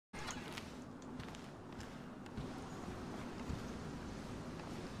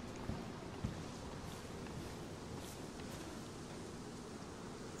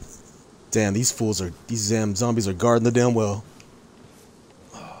Damn, these damn zombies are guarding the damn well.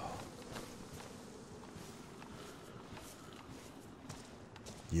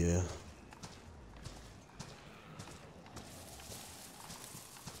 Yeah.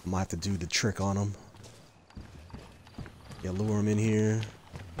 Might have to do the trick on them. Yeah, lure them in here.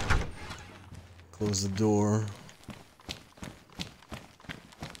 Close the door.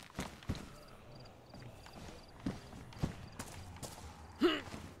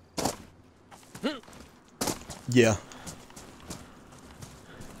 Yeah.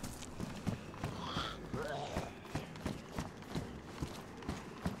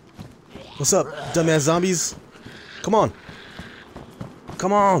 What's up, dumbass zombies? Come on.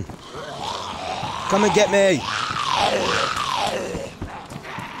 Come on. Come and get me.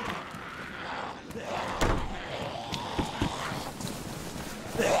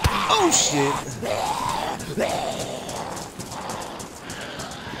 Oh shit.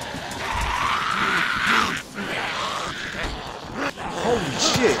 Holy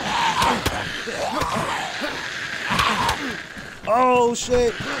shit. Oh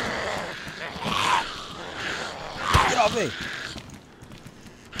shit. Get off me.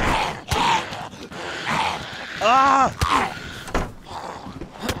 Ah!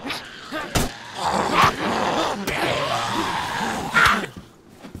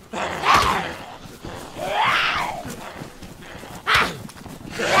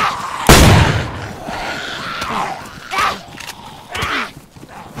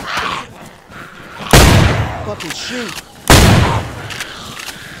 Fucking shoot.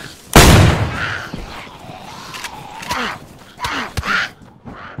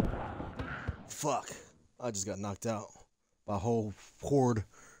 Fuck. I just got knocked out by a whole horde.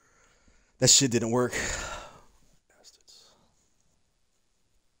 That shit didn't work. Bastards.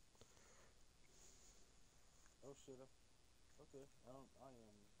 Oh shit. Okay. I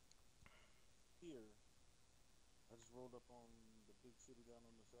am here. I just rolled up on the big city down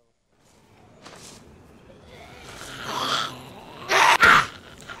on the south.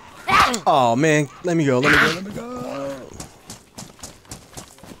 Oh man, let me go, let me go.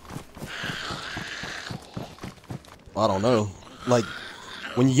 I don't know. Like,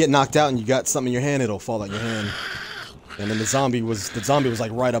 when you get knocked out and you got something in your hand, it'll fall out your hand. And then the zombie was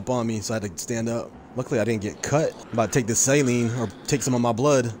like right up on me, so I had to stand up. Luckily I didn't get cut. I'm about to take this saline or take some of my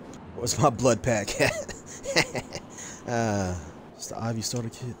blood. Where's my blood pack? It's the Ivy starter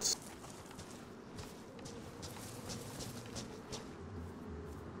kits.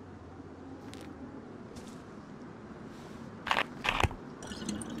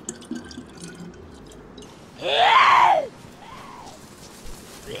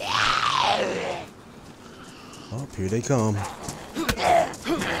 Oh, here they come.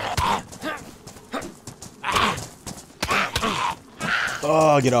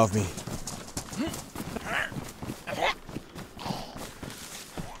 Oh, get off me.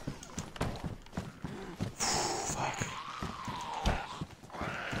 Fuck.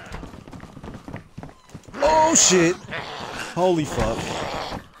 Oh, shit. Holy fuck.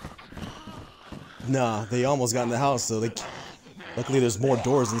 Nah, they almost got in the house, so luckily there's more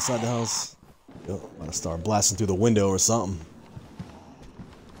doors inside the house. Yo, I'm gonna start blasting through the window or something.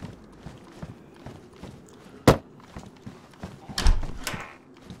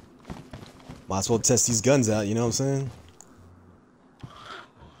 Might as well test these guns out, you know what I'm saying?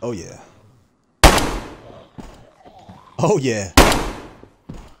 Oh yeah. Oh yeah.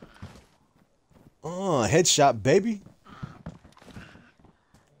 Oh, headshot, baby.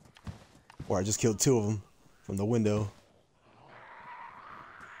 Or I just killed 2 of them from the window.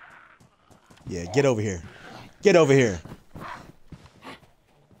 Yeah, get over here. Get over here.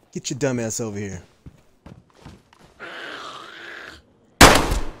 Get your dumb ass over here.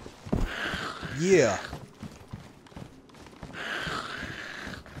 Yeah.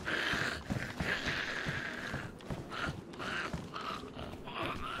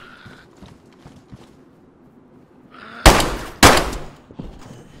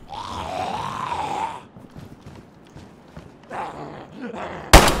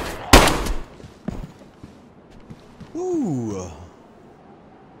 Ooh.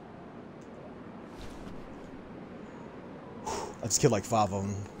 I just killed like 5 of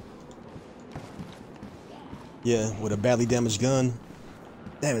them. Yeah, with a badly damaged gun.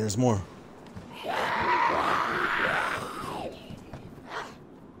 Damn it, there's more.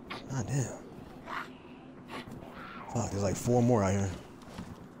 God damn. Fuck, there's like 4 more out here.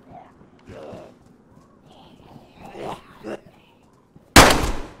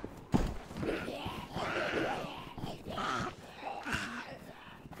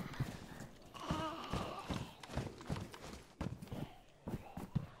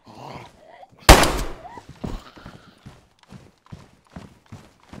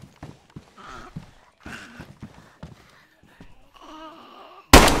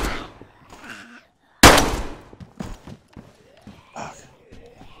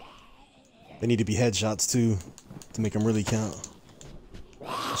 They need to be headshots too, to make them really count.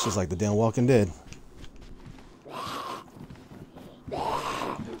 It's just like the damn Walking Dead.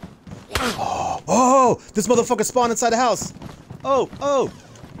 Oh, this motherfucker spawned inside the house. Oh,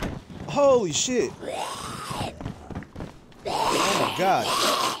 holy shit. Oh my god.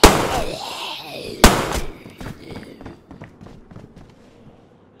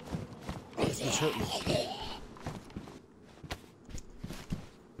 This bitch hurt me.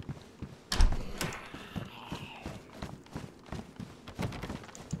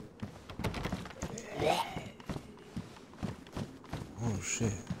 Oh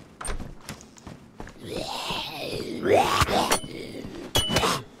shit.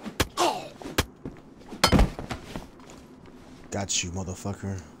 Got you,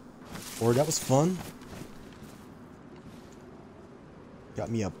 motherfucker. Or that was fun.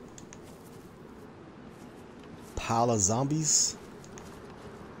 Got me a pile of zombies.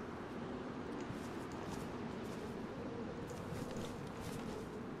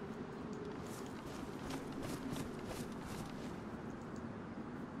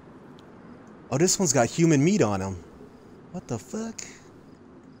 Oh, this one's got human meat on him. What the fuck?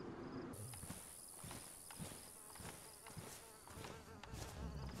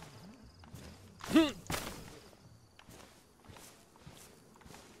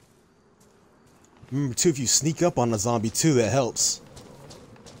 Remember too, if you sneak up on a zombie too, that helps.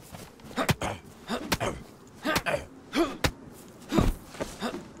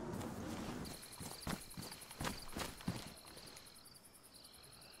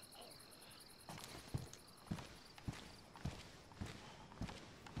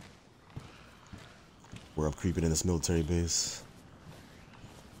 We're up creeping in this military base.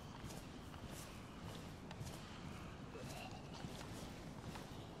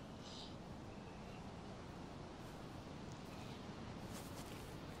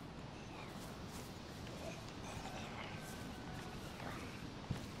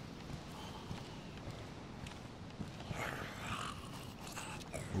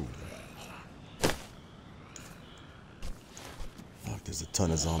 Fuck, there's a ton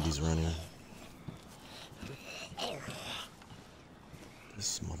of zombies running.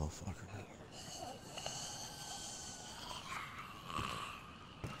 This motherfucker.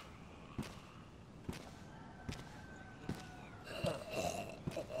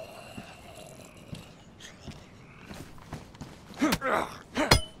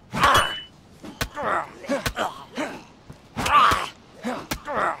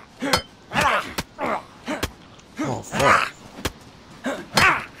 Oh fuck.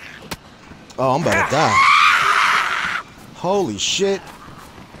 Oh, I'm about to die. Holy shit.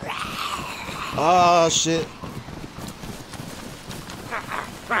 Oh shit.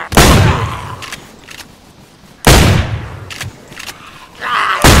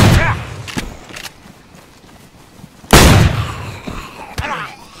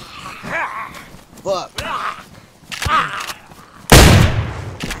 Fuck.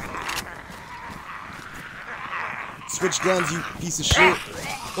 Switch guns, you piece of shit.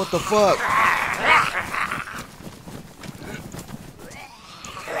 What the fuck?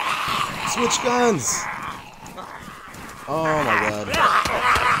 Switch guns! Oh my god.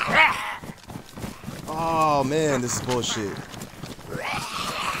 Oh man, this is bullshit.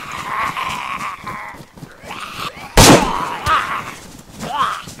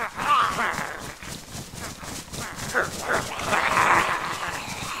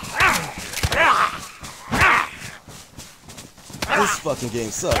 This fucking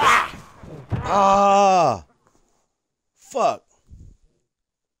game sucks. Ah! Fuck.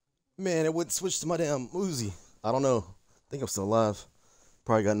 Man, it wouldn't switch to my damn Uzi. I don't know. I think I'm still alive.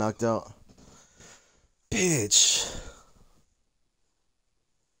 Probably got knocked out. Bitch.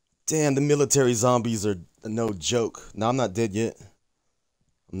 Damn, the military zombies are no joke. Now, I'm not dead yet.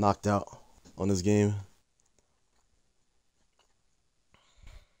 I'm knocked out on this game.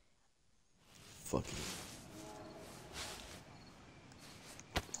 Fuck it.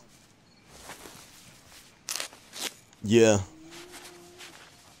 Yeah.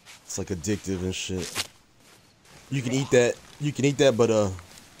 It's like addictive and shit. You can eat that. You can eat that, but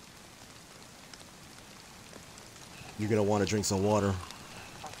you're gonna want to drink some water.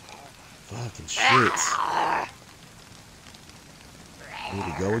 Fucking shit. Here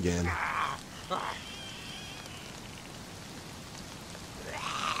we go again.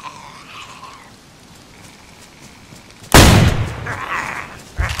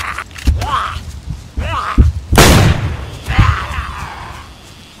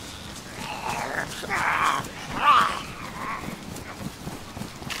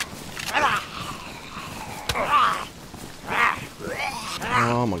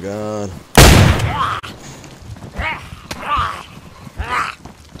 Oh my god.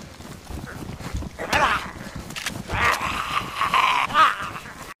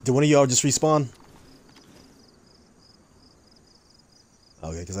 Did one of y'all just respawn?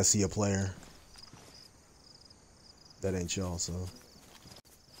 Okay, because I see a player. That ain't y'all, so.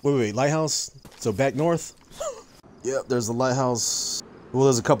 Wait, lighthouse? So back north? Yep, there's a lighthouse. Well,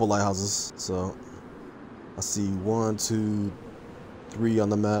 there's a couple lighthouses, so. I see 1, 2, 3 on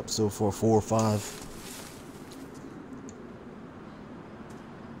the map so far, 4 or 5.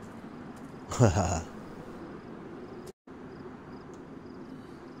 Haha.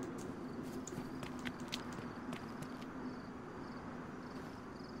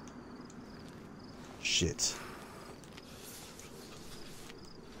 Shit.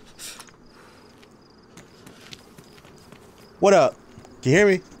 What up? Can you hear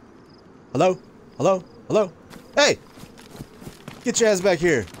me? Hello? Hello? Hello? Hey! Get your ass back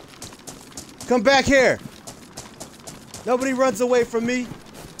here. Come back here! Nobody runs away from me.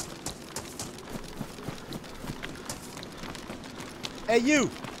 Hey, you!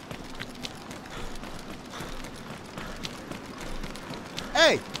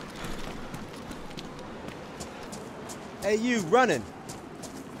 Hey! Hey, you, running.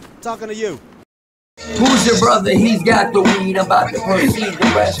 Talking to you. Who's your brother? He's got the weed. I'm about to proceed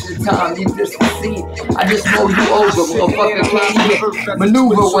the rest of the time. You just see. I just know you over, motherfucker. Can't even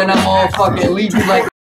maneuver when I'm all fucking leave you like